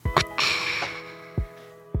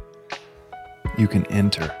you can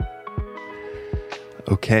enter.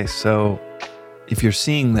 Okay, so if you're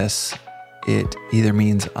seeing this, it either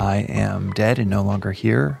means I am dead and no longer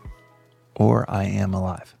here, or I am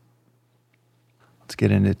alive. Let's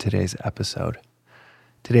get into today's episode.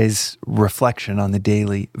 Today's reflection on the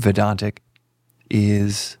daily Vedantic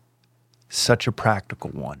is such a practical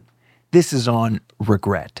one. This is on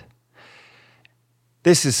regret.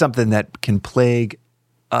 This is something that can plague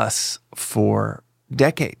us for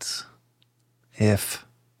decades if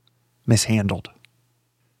mishandled.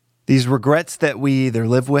 These regrets that we either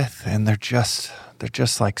live with, and they're just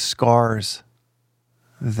like scars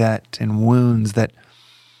and wounds that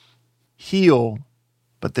heal,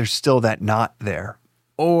 but there's still that knot there.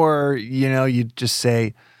 Or, you just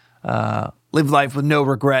say, live life with no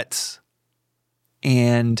regrets,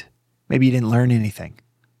 and maybe you didn't learn anything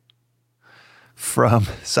from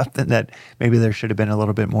something that maybe there should have been a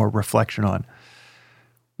little bit more reflection on.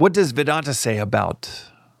 What does Vedanta say about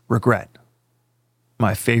regret?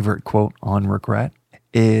 My favorite quote on regret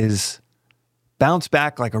is, bounce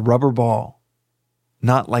back like a rubber ball,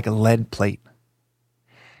 not like a lead plate.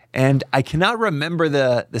 And I cannot remember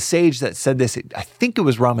the sage that said this. I think it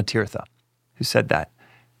was Ramatirtha who said that,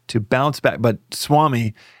 to bounce back. But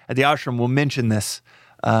Swami at the ashram will mention this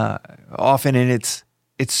often, and it's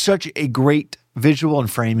such a great visual and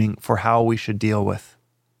framing for how we should deal with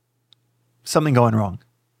something going wrong.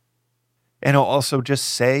 And he'll also just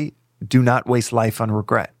say, do not waste life on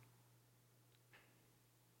regret.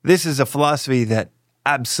 This is a philosophy that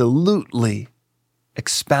absolutely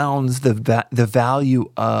expounds the value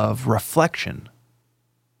of reflection.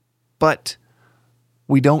 But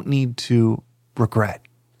we don't need to regret,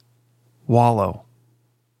 wallow,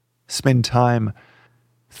 spend time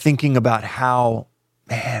thinking about how,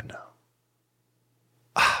 I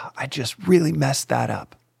just really messed that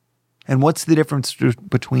up. And what's the difference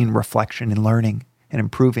between reflection and learning and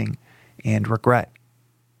improving and regret?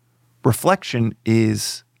 Reflection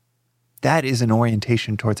is an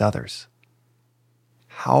orientation towards others.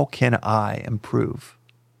 How can I improve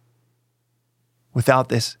without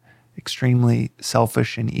this extremely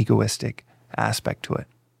selfish and egoistic aspect to it,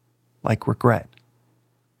 like regret,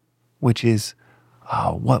 which is,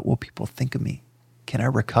 what will people think of me? Can I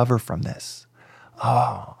recover from this?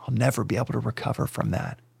 I'll never be able to recover from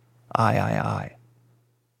that. I. A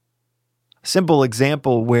simple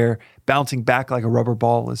example where bouncing back like a rubber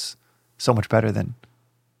ball is so much better than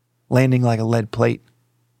landing like a lead plate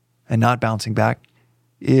and not bouncing back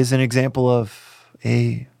is an example of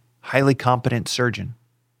a highly competent surgeon.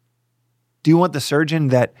 Do you want the surgeon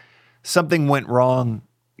that something went wrong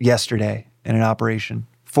yesterday in an operation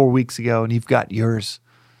 4 weeks ago and you've got yours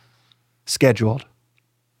scheduled?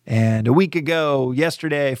 And a week ago,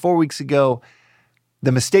 yesterday, 4 weeks ago,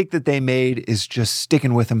 the mistake that they made is just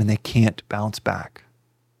sticking with them and they can't bounce back.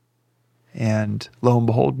 And lo and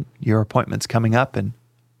behold, your appointment's coming up and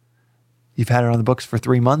you've had it on the books for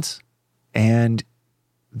 3 months and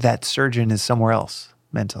that surgeon is somewhere else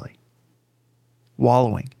mentally,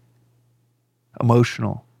 wallowing,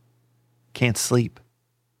 emotional, can't sleep.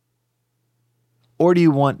 Or do you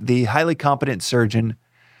want the highly competent surgeon,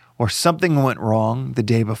 or something went wrong the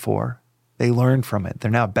day before, they learned from it, they're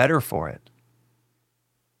now better for it.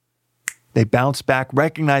 They bounce back,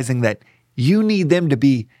 recognizing that you need them to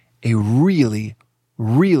be a really,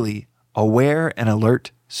 really aware and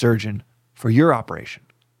alert surgeon for your operation.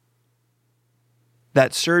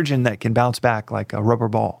 That surgeon that can bounce back like a rubber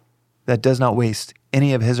ball, that does not waste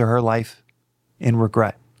any of his or her life in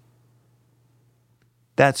regret.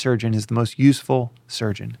 That surgeon is the most useful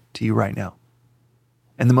surgeon to you right now.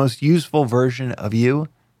 And the most useful version of you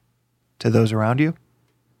to those around you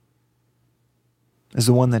is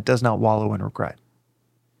the one that does not wallow in regret,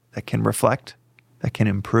 that can reflect, that can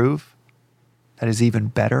improve, that is even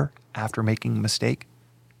better after making a mistake.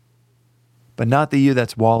 But not the you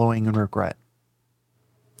that's wallowing in regret,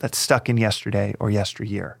 that's stuck in yesterday or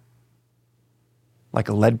yesteryear. Like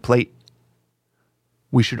a lead plate,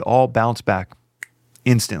 we should all bounce back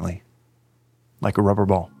instantly, like a rubber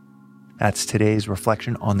ball. That's today's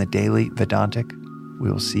reflection on the Daily Vedantic. We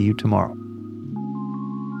will see you tomorrow.